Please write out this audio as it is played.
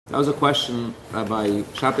That was a question Rabbi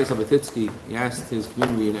Shabbos Sabatitsky. He asked his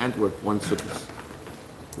community in Antwerp one Sukkot.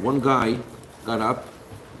 One guy got up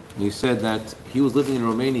and he said that he was living in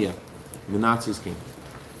Romania when the Nazis came.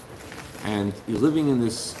 And he was living in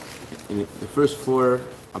the first floor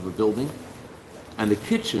of a building, and the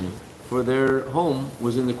kitchen for their home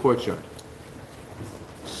was in the courtyard.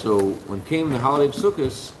 So when came the holiday of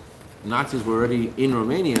Sukkot, the Nazis were already in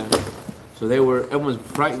Romania, so everyone was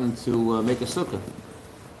frightened to make a sukkah.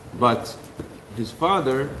 But his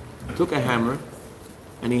father took a hammer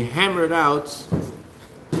and he hammered out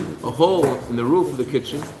a hole in the roof of the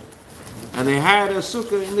kitchen, and they had a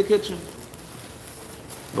sukkah in the kitchen.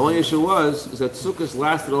 The only issue is that sukkahs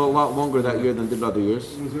lasted a lot longer that year than did other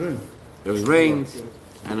years. It was rained,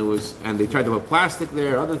 and they tried to put plastic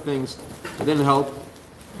there, other things. It didn't help.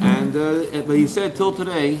 But he said till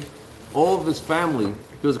today, all of his family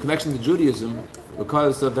feels a connection to Judaism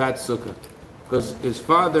because of that sukkah. Because his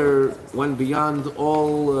father went beyond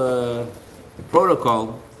all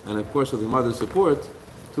protocol, and of course with his mother's support,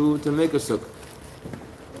 to make a sukkah.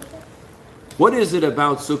 What is it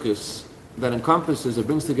about sukkahs that encompasses, it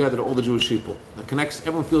brings together all the Jewish people, that connects?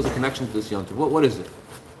 Everyone feels a connection to this yontif. What is it?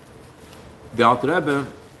 The Alter Rebbe,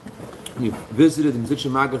 when he visited in Zitcha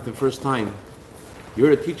Magid the first time, he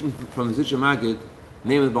heard a teaching from the Zitcha Magid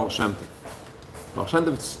named Baal Shem Tov. Baal Shem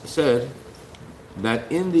Tov said that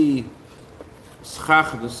in the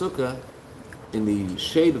schach of the sukkah, in the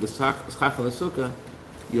shade of the schach of the sukkah,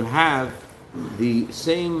 you have the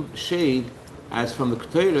same shade as from the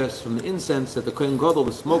ketores, from the incense that the Kohen Gadol,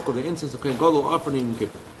 the smoke of the incense, the Kohen Gadol offered in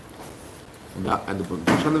Kippur. And the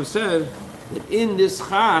Baal Shem Tov said that in this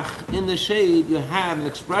schach, in the shade, you have an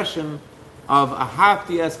expression of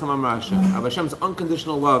ahavti es kamam Hashem, of Hashem's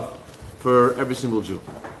unconditional love for every single Jew.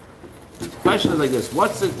 The question is like this: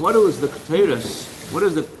 what is the ketores? What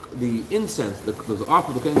is the incense, the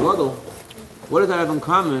offer of the Kohen Gadol? What does that have in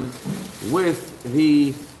common with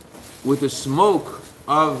the smoke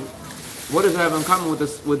of? What does it have in common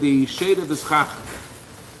with the shade of the schach?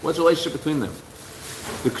 What's the relationship between them?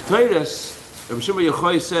 The ketores, Rabbi Shimon Bar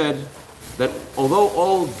Yochai said that although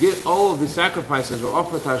all of the sacrifices are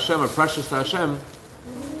offered to Hashem, are precious to Hashem,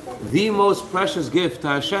 the most precious gift to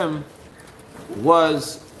Hashem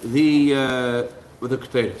was the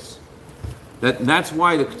ketores. That's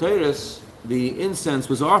why the ketores, the incense,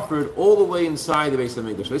 was offered all the way inside the Beis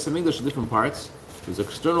Hamikdash. The Beis Hamikdash are different parts. There's an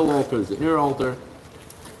external altar, there's an inner altar,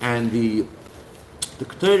 and the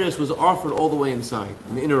ketores was offered all the way inside,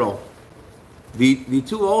 in the inner altar. The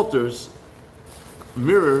two altars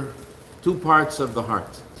mirror two parts of the heart.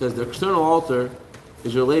 It says the external altar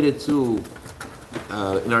is related to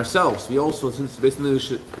in ourselves. We also, since the Beis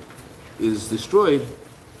Hamikdash is destroyed,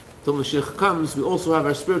 till Mashiach comes, we also have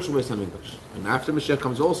our spiritual Beis Hamikdash. And after Mashiach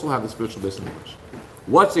comes, we also have the spiritual Beis Hamikdash.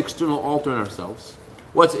 What's the external altar in ourselves?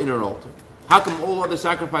 What's the inner altar? How come all other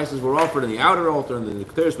sacrifices were offered in the outer altar and then the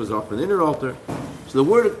ketores was offered in the inner altar? So the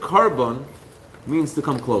word karbon means to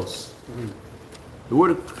come close. The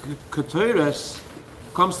word ketores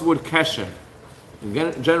comes to the word kesher. In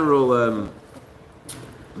general,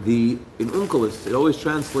 in Unkelis, it always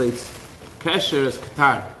translates kesher as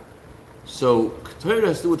katar. So ketores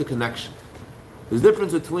has to do with the connection. There's a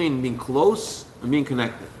difference between being close and being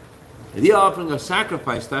connected. The idea of offering a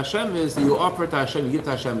sacrifice to Hashem is that you offer to Hashem, you give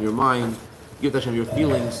to Hashem your mind, you give to Hashem your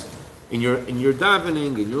feelings, in your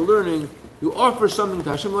davening, in your learning, you offer something to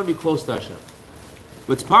Hashem, you want to be close to Hashem.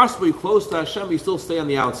 But it's possible you're close to Hashem, but you still stay on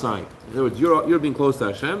the outside. In other words, you're being close to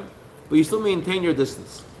Hashem, but you still maintain your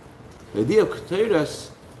distance. The idea of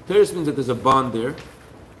ketores means that there's a bond there.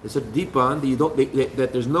 It's a deep bond that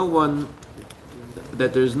there's no one,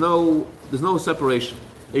 that there's no separation.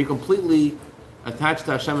 That you're completely attached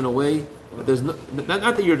to Hashem in a way. But there's not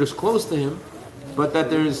that you're just close to Him, but that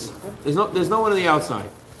there's no one on the outside.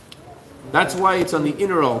 That's why it's on the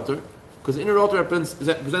inner altar, because the inner altar represents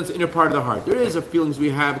the inner part of the heart. There is a feelings we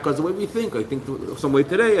have because of the way we think. I think some way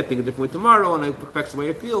today, I think a different way tomorrow, and it affects the way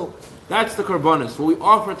I feel. That's the karbanis. What we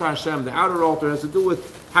offer to Hashem, the outer altar, has to do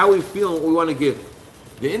with how we feel and what we want to give.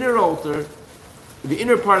 The inner altar, the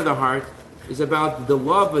inner part of the heart, is about the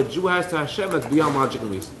love a Jew has to Hashem that's beyond logic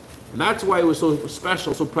and reason. And that's why it was so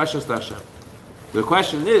special, so precious to Hashem. The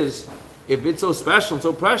question is, if it's so special and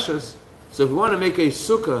so precious, so if we want to make a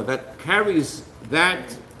sukkah that carries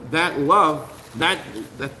that love,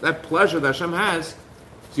 that pleasure that Hashem has,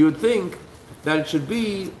 so you would think that it should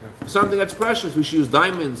be something that's precious. We should use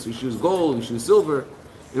diamonds, we should use gold, we should use silver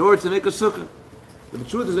in order to make a sukkah. But the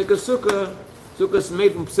truth is, make a sukkah is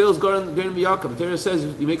made from sales garden miyakam. The Torah says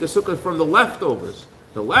you make a sukkah from the leftovers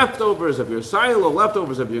of your silo,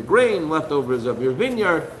 leftovers of your grain, leftovers of your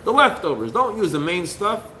vineyard, the leftovers. Don't use the main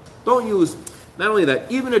stuff. Don't use, not only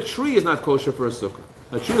that, even a tree is not kosher for a sukkah.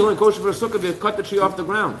 A tree is only kosher for a sukkah if you cut the tree off the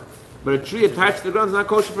ground. But a tree attached to the ground is not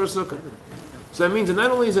kosher for a sukkah. So that means that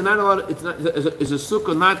not only is it not a lot, is a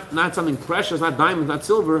sukkah not something precious, not diamonds, not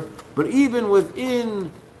silver, but even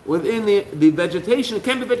within the vegetation, it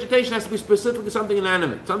can't be vegetation, it has to be specifically something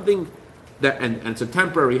inanimate, something that, and it's a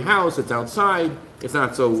temporary house, it's outside, it's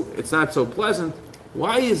not so pleasant.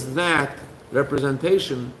 Why is that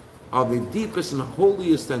representation of the deepest and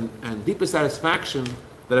holiest and deepest satisfaction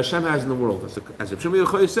that Hashem has in the world? As Shimon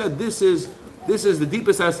Yochai said, this is the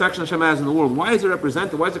deepest satisfaction Hashem has in the world. Why is it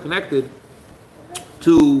represented? Why is it connected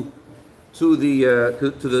to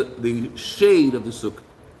the shade of the sukkah?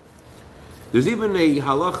 There's even a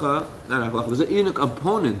halacha, not a halacha, there's even a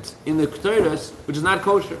component in the Ketores which is not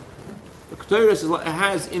kosher. The Ketores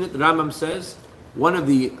has in it, the Rambam says, one of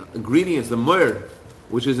the ingredients, the mur,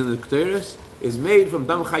 which is in the Ketores, is made from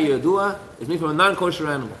dam chay yadua, is made from a non-kosher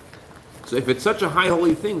animal. So if it's such a high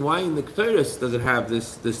holy thing, why in the Ketores does it have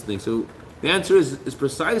this thing? So the answer is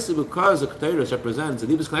precisely because the Ketores represents the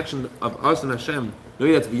deepest connection of us and Hashem, in a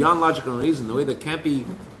way that's beyond logical reason, in a way that can't be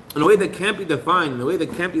defined, in a way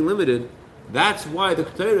that can't be limited. That's why the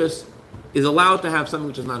Ketores is allowed to have something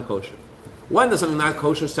which is not kosher. When does something not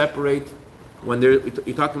kosher separate? When you're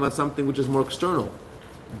talking about something which is more external.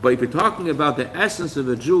 But if you're talking about the essence of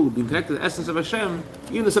a Jew, being connected to the essence of Hashem,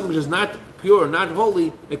 even something which is not pure, not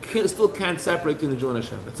holy, it still can't separate between the Jew and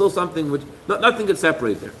Hashem. It's still something which, nothing can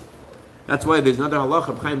separate there. That's why there's another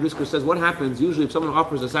halacha. Chaim Brisker says, what happens usually if someone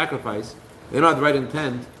offers a sacrifice, they don't have the right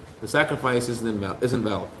intent, the sacrifice isn't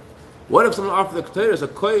valid. What if someone offers a Ketores, a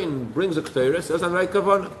kohen brings a Ketores, doesn't have the right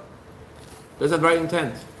kavanah, doesn't have the right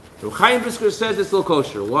intent? So Chaim Brisker says it's still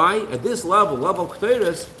kosher. Why? At this level of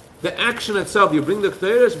Ketores, the action itself, you bring the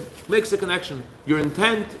Ketores, makes the connection. Your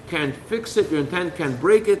intent can't fix it, your intent can't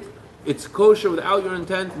break it. It's kosher without your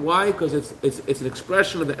intent. Why? Because it's an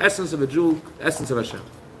expression of the essence of a Jew, the essence of Hashem.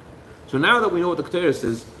 So now that we know what the Ketores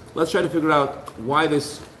is, let's try to figure out why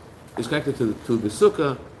this is connected to the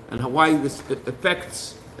sukkah and why this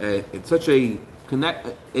affects it's such a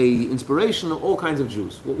inspiration of all kinds of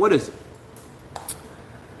Jews. What is it?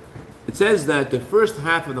 It says that the first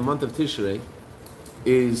half of the month of Tishrei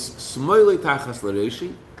is Smoilei Tachas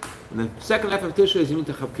L'Reishi, and the second half of Tishrei is Yemin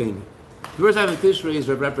Techavkeni. The first half of Tishrei is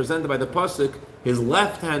represented by the pasuk, his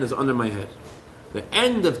left hand is under my head. The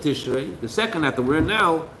end of Tishrei, the second half that we're in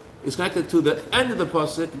now, is connected to the end of the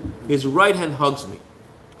pasuk, his right hand hugs me.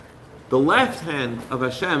 The left hand of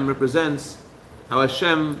Hashem represents how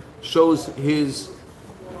Hashem shows his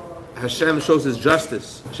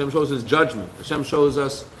justice, Hashem shows his judgment, Hashem shows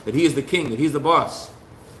us that he is the king, that he's the boss.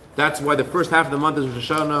 That's why the first half of the month is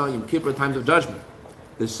Rosh Hashanah, Yom Kippur, times of judgment.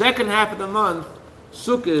 The second half of the month,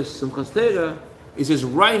 Sukkot, Simchas Torah, is his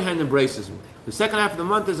right hand embraces me. The second half of the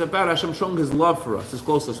month is about Hashem showing his love for us, his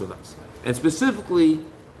closeness with us. And specifically,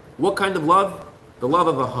 what kind of love? The love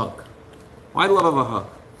of a hug. Why the love of a hug?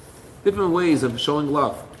 Different ways of showing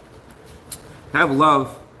love. Have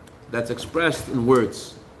love that's expressed in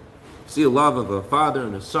words. See a love of a father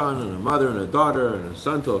and a son and a mother and a daughter and a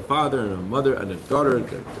son to a father and a mother and a daughter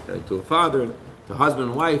to a father, to husband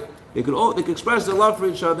and wife. They could express their love for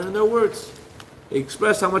each other in their words. They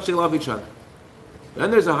express how much they love each other.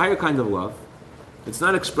 Then there's a higher kind of love. It's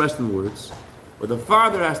not expressed in words. Where the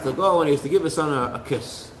father has to go and he has to give his son a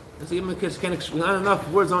kiss. He has to give him a kiss. Not enough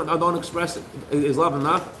words don't express his love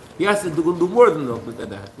enough. He has to do more than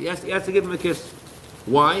that. He has to give him a kiss.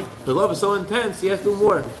 Why? The love is so intense, he has to do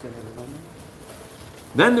more.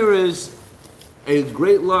 Then there is a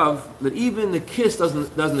great love that even the kiss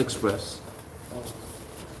doesn't express.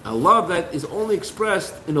 A love that is only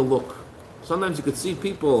expressed in a look. Sometimes you could see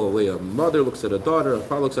people, the way a mother looks at a daughter, a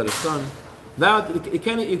father looks at a son. Now you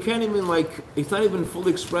can't even it's not even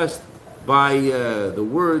fully expressed by the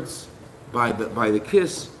words, by the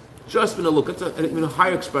kiss, just in a look. It's an even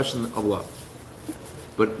higher expression of love.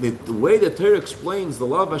 But the way that Torah explains the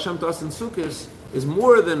love of Hashem to us in Sukkot is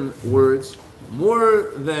more than words,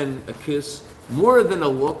 more than a kiss, more than a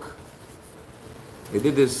look. They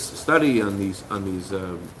did this study on these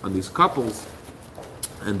couples,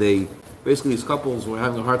 and these couples were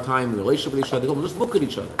having a hard time in a relationship with each other. They go, just look at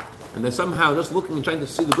each other, and they somehow just looking and trying to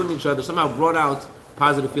see the good in each other somehow brought out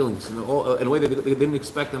positive feelings in a way that they didn't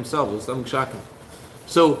expect themselves. It was something shocking.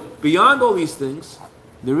 So beyond all these things,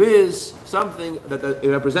 there is something that is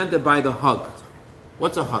represented by the hug.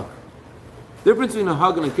 What's a hug? The difference between a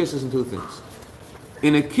hug and a kiss is in two things.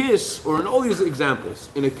 In a kiss, or in all these examples,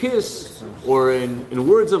 in a kiss, or in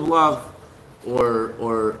words of love, or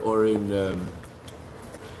in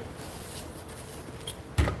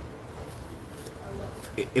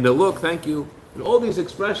a look, thank you, And all these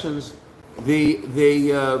expressions,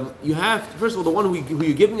 you have, first of all, the one who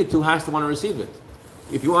you're giving it to has to want to receive it.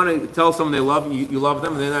 If you want to tell someone they love you, you love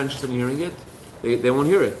them, and they're not interested in hearing it, they won't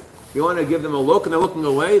hear it. If you want to give them a look and they're looking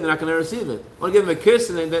away, they're not going to receive it. You want to give them a kiss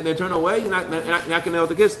and they turn away, you're not going to be able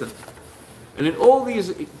to kiss them. And in all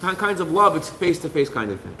these kinds of love, it's face-to-face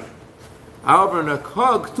kind of thing. However, in a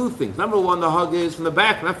hug, two things. Number one, the hug is from the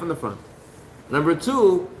back, not from the front. Number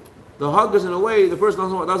two, the hug is in a way, the person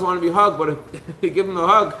doesn't want to be hugged, but if you give them a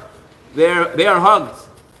hug, they are hugged.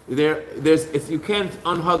 You can't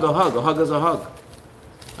unhug a hug. A hug is a hug.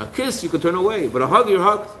 A kiss, you can turn away, but a hug, you're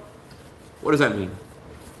hugged. What does that mean?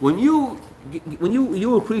 When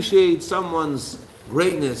you appreciate someone's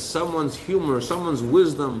greatness, someone's humor, someone's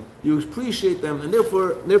wisdom, you appreciate them, and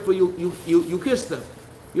therefore you kiss them.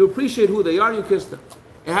 You appreciate who they are, you kiss them.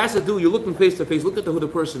 It has to do, you're looking face to face, look at who the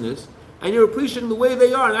person is, and you're appreciating the way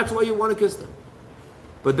they are, and that's why you want to kiss them.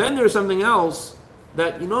 But then there's something else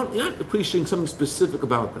that you're not appreciating something specific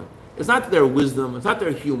about them. It's not their wisdom, it's not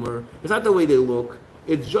their humor, it's not the way they look,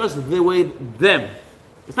 it's just the way them.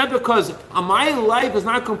 It's not because my life is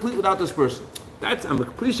not complete without this person. I'm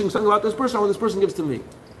appreciating something about this person, what this person gives to me.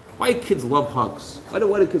 Why kids love hugs? Why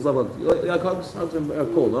do kids love hugs? You like hugs? Hugs are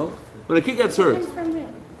cool, no? When a kid gets hurt.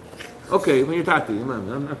 Okay, when you're tati,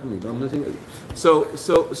 I'm not from me. I'm listening.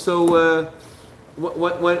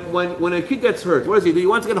 When a kid gets hurt, what does he do? He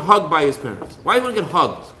wants to get hugged by his parents. Why do you want to get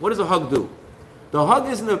hugged? What does a hug do? The hug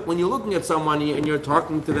isn't when you're looking at someone and you're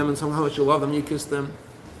talking to them and somehow you love them, you kiss them.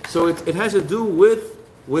 So it has to do with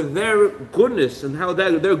their goodness and how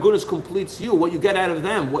their goodness completes you, what you get out of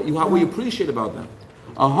them, what you appreciate about them.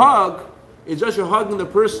 A hug is just you're hugging the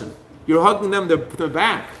person. You're hugging them the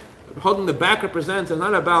back. Hugging the back represents it's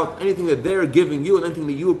not about anything that they're giving you and anything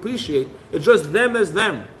that you appreciate. It's just them as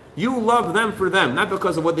them. You love them for them, not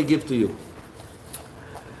because of what they give to you.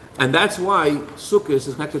 And that's why Sukkot is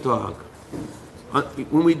connected to a hug.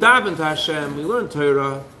 When we dive into Hashem, we learn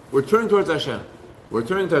Torah, we're turning towards Hashem. We're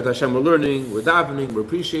turning towards Hashem, we're learning, we're davening, we're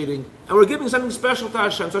appreciating, and we're giving something special to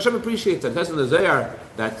Hashem. So Hashem appreciates it. That's in the Zohar,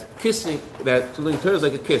 that kissing, that to learn Torah is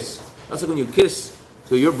like a kiss. That's like when you kiss,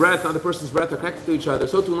 so your breath and other person's breath are connected to each other.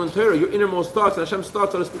 So to learn Torah, your innermost thoughts and Hashem's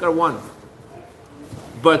thoughts, so to speak, are one.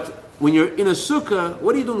 But when you're in a sukkah,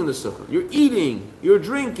 what are you doing in the sukkah? You're eating, you're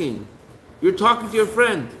drinking, you're talking to your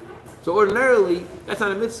friend. So ordinarily, that's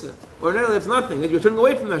not a mitzvah. Ordinarily, that's nothing. You're turning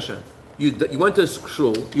away from Hashem. You went to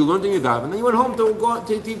shul, you learned in your daven, and then you went home to go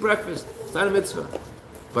to eat breakfast. It's not a mitzvah.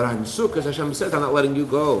 But on sukkah, Hashem says, I'm not letting you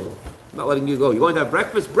go. I'm not letting you go. You want to have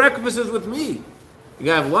breakfast? Breakfast is with me. You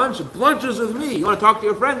gotta have lunch? Lunch is with me. You want to talk to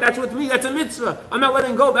your friend? That's with me. That's a mitzvah. I'm not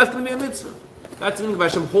letting go. That's going to be a mitzvah. That's the thing of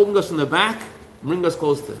Hashem holding us in the back, bring us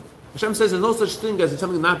close to Him. Hashem says there's no such thing as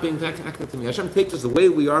something not being connected to me. Hashem takes us the way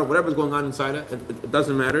we are, whatever's going on inside it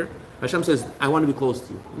doesn't matter. Hashem says, I want to be close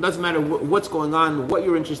to you. It doesn't matter what's going on, what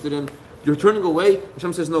you're interested in. You're turning away.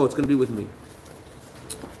 Hashem says, no, it's going to be with me.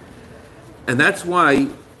 And that's why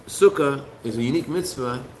Sukkah is a unique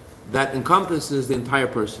mitzvah that encompasses the entire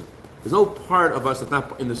person. There's no part of us that's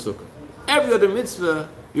not in the Sukkah. Every other mitzvah,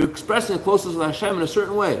 you're expressing closeness with Hashem in a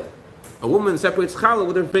certain way. A woman separates challah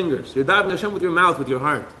with her fingers. You're davening Hashem with your mouth, with your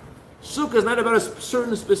heart. Sukkah is not about a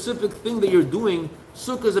certain specific thing that you're doing.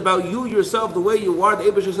 Sukkah is about you yourself, the way you are. The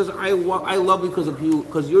Eibusher says, I love you because of you,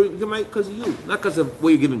 because of you, not because of what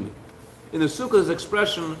you're giving me. In the Sukkah's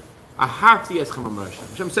expression, Ahavti eschem amar Hashem.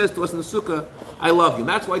 Hashem says to us in the Sukkah, I love you. And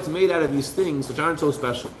that's why it's made out of these things which aren't so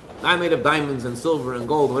special. Not made of diamonds and silver and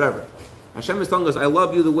gold, whatever. Hashem is telling us, I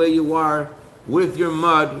love you the way you are, with your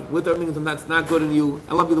mud, with everything that's not good in you.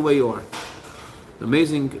 I love you the way you are.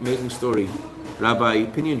 Amazing, amazing story. Rabbi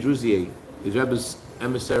Pinion Druzier, his Rebbe's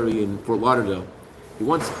emissary in Fort Lauderdale, he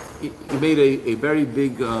made a very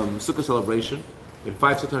big Sukkah celebration. There were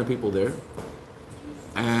 500-600 people there.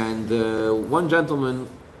 And one gentleman,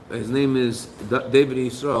 his name is David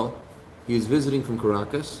Yisrael, he is visiting from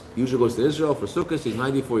Caracas. He usually goes to Israel for Sukkot. He's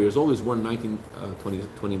 94 years old. He was born in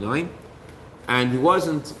 1929. And he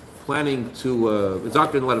wasn't planning to, his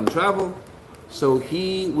doctor didn't let him travel. So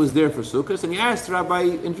he was there for Sukkot. And he asked Rabbi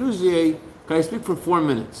Indruzier, can I speak for 4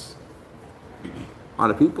 minutes? A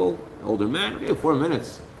lot of people, older man, okay, 4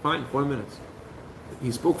 minutes. Fine, 4 minutes.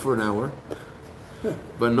 He spoke for an hour.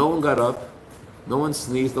 But no one got up. No one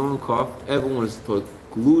sneezed. No one coughed. Everyone was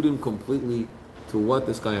glued in completely to what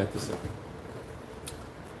this guy had to say.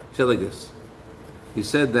 He said like this. He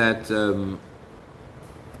said that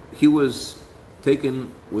he was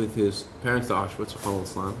taken with his parents to Auschwitz, Chol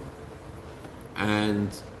Islam, and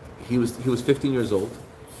he was 15 years old,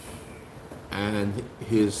 and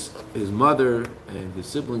his mother and his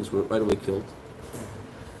siblings were right away killed,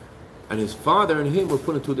 and his father and him were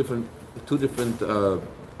put in two different two different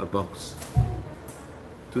bunks,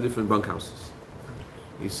 two different bunkhouses.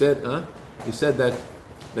 He said that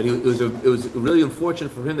it was really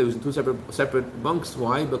unfortunate for him that he was in two separate bunks.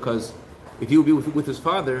 Why? Because if he would be with his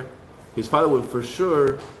father would for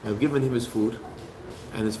sure have given him his food,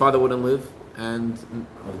 and his father wouldn't live. And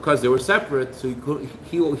because they were separate, so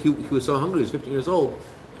he was so hungry. He was 15 years old,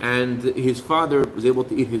 and his father was able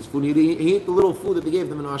to eat his food. He ate the little food that they gave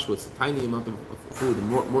them in Auschwitz, a tiny amount of food, a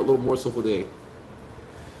little morsel food they ate.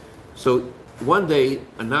 So one day,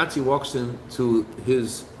 a Nazi walks into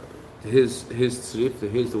his tzrif,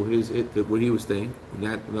 to where he was staying, in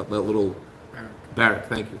that little barrack.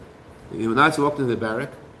 Thank you. The Nazi walked into the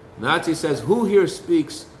barrack. The Nazi says, "Who here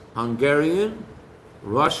speaks Hungarian,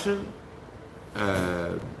 Russian?"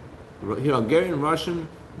 Hungarian, Russian,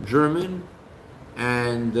 German,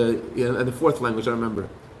 and the fourth language I remember.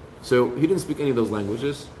 So he didn't speak any of those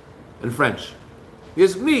languages, and French. He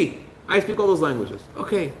says, "Me, I speak all those languages."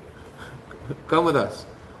 Okay, come with us.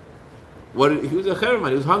 He was a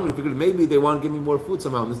Herman. He was hungry. He figured maybe they want to give me more food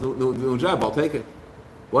somehow. This new job, I'll take it.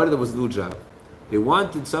 What was the new job? They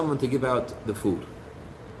wanted someone to give out the food.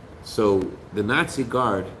 So the Nazi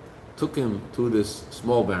guard took him to this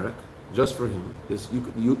small barrack just for him.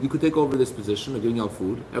 You could take over this position of giving out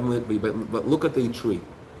food, but look at the tree.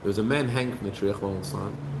 There was a man hanging from the tree,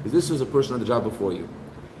 this was a person on the job before you.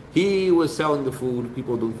 He was selling the food,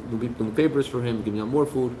 people doing papers for him, giving out more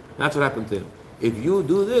food. That's what happened to him. If you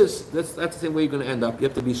do this, that's the same way you're going to end up. You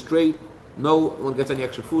have to be straight, no one gets any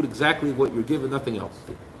extra food, exactly what you're given, nothing else.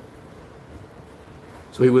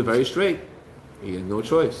 So he was very straight. He had no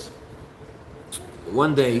choice.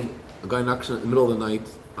 One day, a guy knocks in the middle of the night,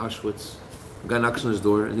 Auschwitz, a guy knocks on his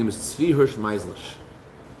door. His name is Tzvi Hirsch Meislish.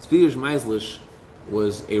 Tzvi Hirsch Meislish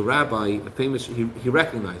was a rabbi, a famous, he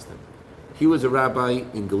recognized him. He was a rabbi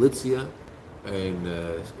in Galicia, in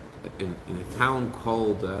a town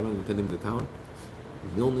called, I don't know the name of the town,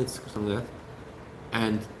 Milnitz or something like that.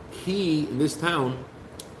 And he, in this town,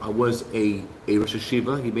 was a Rosh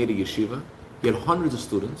Yeshiva. He made a yeshiva. He had hundreds of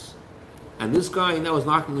students. And this guy now was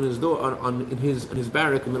knocking on his door, in his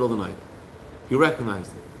barrack in the middle of the night. He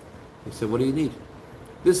recognized him. He said, "What do you need?"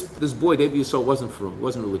 This boy, David Yisrael, wasn't from,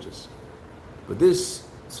 wasn't religious. But this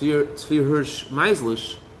Tzvi Hirsch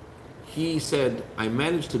Meislish, he said, "I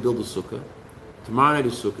managed to build a sukkah. Tomorrow night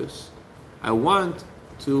is Sukkot. I want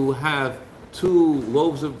to have 2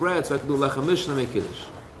 loaves of bread so I can do lechem mishnah and make kiddush."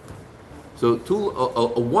 So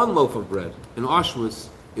one loaf of bread in Auschwitz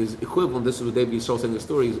is equivalent, this is what David Yisrael saying in the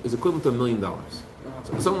story, is equivalent to $1 million.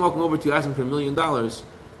 So someone walking over to you asking for $1 million,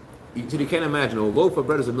 you can't imagine, a loaf of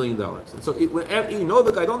bread is $1 million. And so whenever you know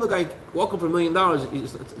the guy, walking for $1 million,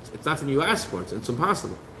 it's not something you ask for, it's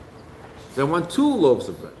impossible. So I want 2 loaves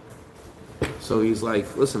of bread. So he's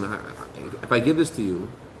like, "Listen, if I give this to you,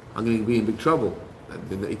 I'm going to be in big trouble."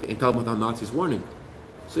 And tell him about Nazis warning.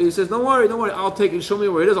 So he says, Don't worry, I'll take it. Show me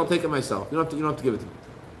where it is, I'll take it myself. You don't have to give it to me.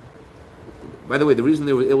 By the way, the reason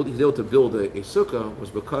he was able to build a sukkah was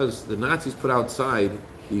because the Nazis put outside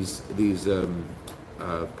these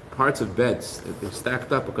parts of beds that they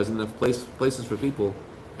stacked up because there enough places for people,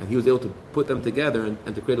 and he was able to put them together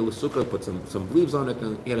and to create a little sukkah, put some leaves on it,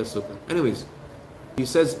 and he had a sukkah. Anyways, he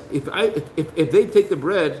says, if they take the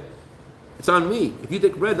bread, it's on me. If you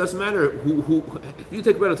take bread, doesn't matter who. If you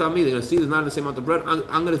take bread, it's on me. They're going to see there's not the same amount of bread.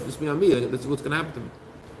 I'm going to just be on me. That's what's going to happen to me.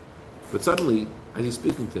 But suddenly, as he's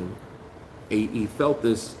speaking to him, he felt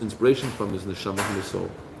this inspiration from his neshama, from his soul,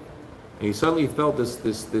 and he suddenly felt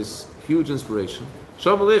this huge inspiration.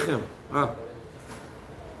 Shalom Aleichem.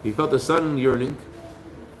 He felt a sudden yearning,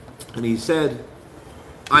 and he said,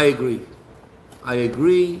 I agree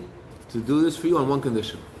to do this for you on one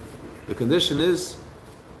condition. The condition is,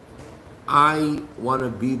 I want to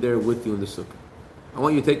be there with you in the sukkah. I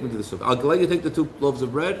want you to take me to the sukkah. I'll let you take the 2 loaves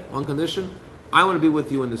of bread, one condition, I want to be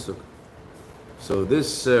with you in the sukkah. So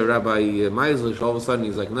this Rabbi Meislish, all of a sudden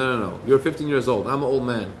he's like, no, you're 15 years old, I'm an old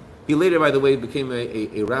man. He later, by the way, became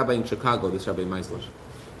a rabbi in Chicago, this Rabbi Meislish.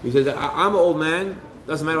 He says, I'm an old man,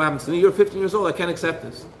 doesn't matter what happens to me, you're 15 years old, I can't accept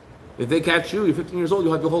this. If they catch you, you're 15 years old,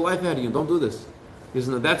 you'll have your whole life ahead of you, don't do this. He says,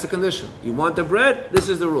 no, that's a condition. You want the bread, this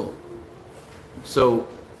is the rule. So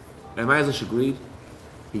Rabbi Meislish agreed.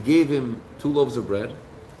 He gave him 2 loaves of bread,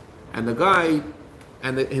 and the guy,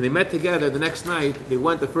 and they met together the next night. They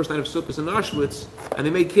went the first night of Sukkot in Auschwitz, and they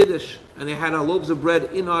made kiddush, and they had loaves of bread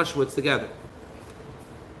in Auschwitz together.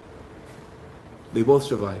 They both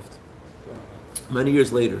survived. Many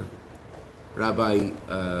years later, Rabbi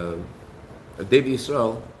David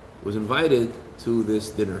Yisrael was invited to this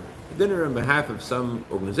dinner on behalf of some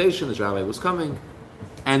organization. This rabbi was coming,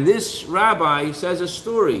 and this rabbi says a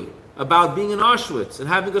story about being in Auschwitz and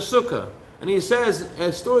having a sukkah. And he says,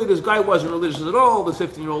 a story, this guy wasn't religious at all, this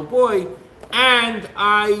 15-year-old boy, and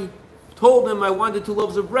I told him I wanted 2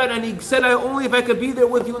 loaves of bread, and he said, only if I could be there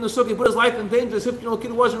with you in the sukkah. He put his life in danger. This 15-year-old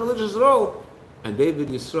kid wasn't religious at all. And David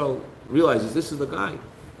Yisrael realizes this is the guy.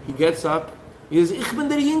 He gets up, he says, Ich bin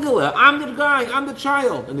der Jingele, I'm the guy, I'm the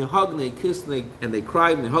child. And they hugged and they kissed and they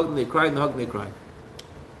cried and they hugged and they cried and they hugged and they cried.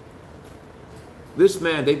 This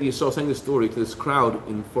man, David Yisrael, sang this story to this crowd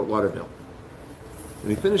in Fort Lauderdale. When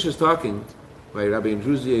he finishes talking by Rabbi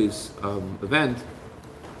Andruzier's event,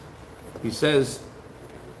 he says,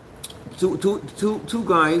 two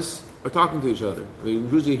guys are talking to each other. I mean,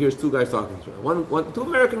 Andruzier hears 2 guys talking to each other. 2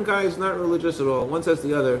 American guys, not religious at all. One says to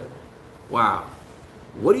the other, wow,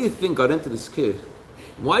 what do you think got into this kid?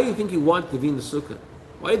 Why do you think he wanted to be in the sukkah?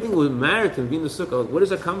 Why do you think he was married to be in the sukkah? Where does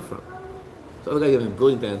that come from? So the other guy gave him a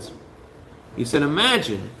brilliant answer. He said,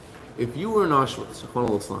 imagine if you were in Auschwitz,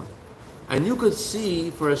 and you could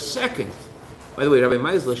see for a second, by the way, Rabbi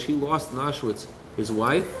Meisler, she lost in Auschwitz his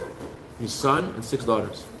wife, his son, and 6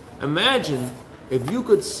 daughters. Imagine if you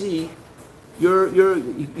could see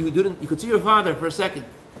you could see your father for a second.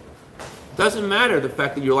 It doesn't matter the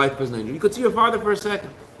fact that your life was in danger. You could see your father for a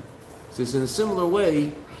second. So it's in a similar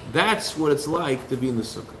way, that's what it's like to be in the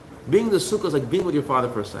sukkah. Being in the sukkah is like being with your father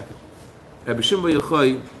for a second. Rabbi Shimon Bar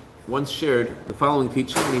Yochai once shared the following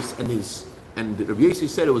teaching, and Rabbi Yossi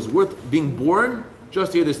said it was worth being born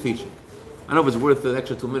just to hear this teaching. I don't know if it's worth the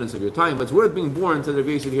extra 2 minutes of your time, but it's worth being born to Rabbi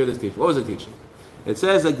Yossi to hear this teaching. What was the teaching? It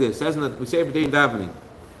says like this, we say every day in davening,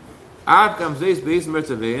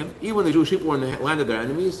 even when the Jewish people were in the land of their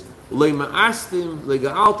enemies,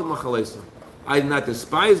 I did not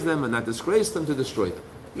despise them and not disgrace them to destroy them.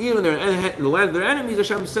 Even in the land of their enemies,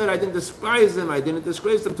 Hashem said, I didn't despise them, I didn't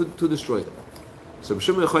disgrace them to destroy them. So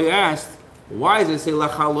Shimon Yochai asked, why does it say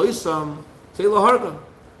lachaloisam, say lahargam?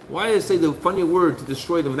 Why does it say the funny word to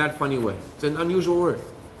destroy them in that funny way? It's an unusual word.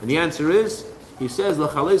 And the answer is, he says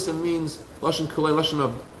lachaloisam means lashon kulei,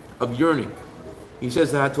 lashon of yearning. He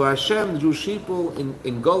says that to Hashem, the Jewish people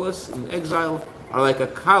in Golas, in exile, are like a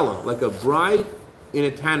kala, like a bride in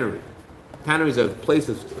a tannery. Tannery is a place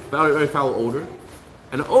of very, very foul odor.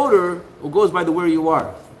 And odor goes by the where you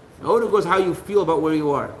are. The odor goes how you feel about where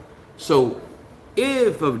you are. So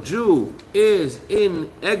if a Jew is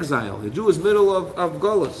in exile, the Jew is middle of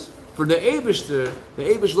Golas, for the Eibishter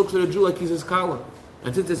looks at a Jew like he's his kala.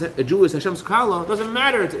 And since a Jew is Hashem's kala, it doesn't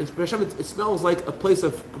matter. It smells like a place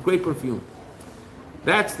of great perfume.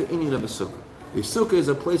 That's the inyan of a sukkah. The sukkah is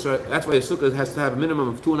a place where, that's why a sukkah has to have a minimum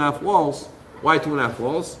of 2.5 walls. Why 2.5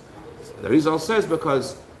 walls? The Rizal says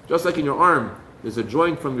because just like in your arm, there's a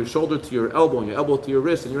joint from your shoulder to your elbow, and your elbow to your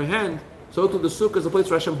wrist, and your hand, so too the sukkah is a place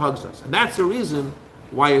where Hashem hugs us. And that's the reason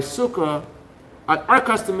why a sukkah, our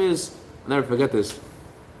custom is, I'll never forget this,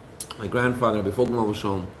 my grandfather, before Gimel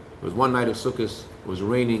Shalom, there was one night of Sukkot, it was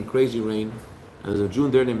raining, crazy rain, and there's a Jew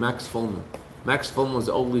there named Max Fulman. Max Fulman was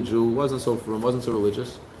an elderly Jew, wasn't so frum, wasn't so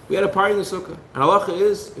religious. We had a party in the sukkah. And halacha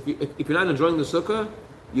is, if you're not enjoying the sukkah,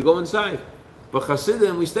 you go inside. But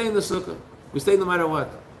Hasidim, we stay in the sukkah. We stay no matter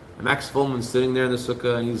what. And Max Fulman's sitting there in the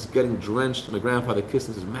sukkah, and he's getting drenched. My grandfather kissed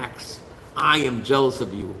him and says, Max, I am jealous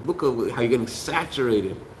of you. Look at how you're getting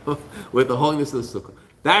saturated with the holiness of the sukkah.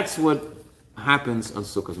 That's what happens on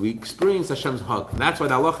sukkahs. We experience Hashem's hug. And that's why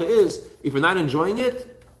the halacha is, if you're not enjoying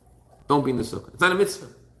it, don't be in the sukkah. It's not a mitzvah.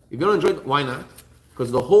 If you don't enjoy it, why not?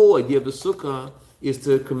 Because the whole idea of the sukkah is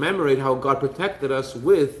to commemorate how God protected us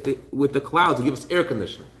with the clouds to give us air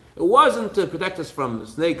conditioning. It wasn't to protect us from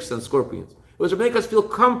snakes and scorpions. It was to make us feel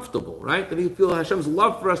comfortable, right? That we feel Hashem's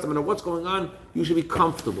love for us, no matter what's going on, you should be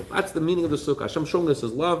comfortable. That's the meaning of the sukkah. Hashem showing us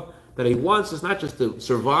His love, that He wants us not just to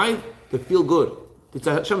survive, to feel good. It's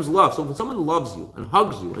Hashem's love. So when someone loves you and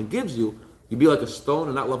hugs you and gives you, you be like a stone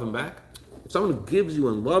and not love Him back. If someone gives you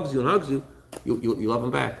and loves you and hugs you, you love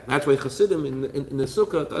Him back. That's why Chassidim in the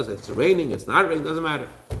sukkah does it. It's raining, it's not raining, doesn't matter.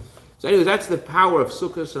 So anyways, that's the power of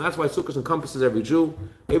sukkahs, and that's why sukkahs encompasses every Jew.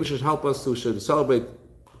 Maybe should help us to should celebrate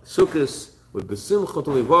sukkahs with B'simcha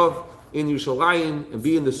Levav in Yerushalayim and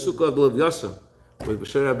be in the sukkah of Lev Yasam with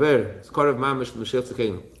B'sher Aber. It's part of Mamish Mashiach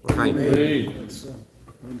Tzekenu.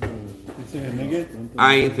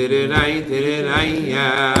 Ay tere ay tere ay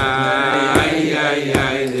ya ay ay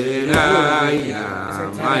ay tere ay ya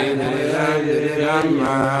ay tere ay tere ay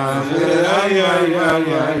ya ay ay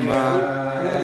ay ay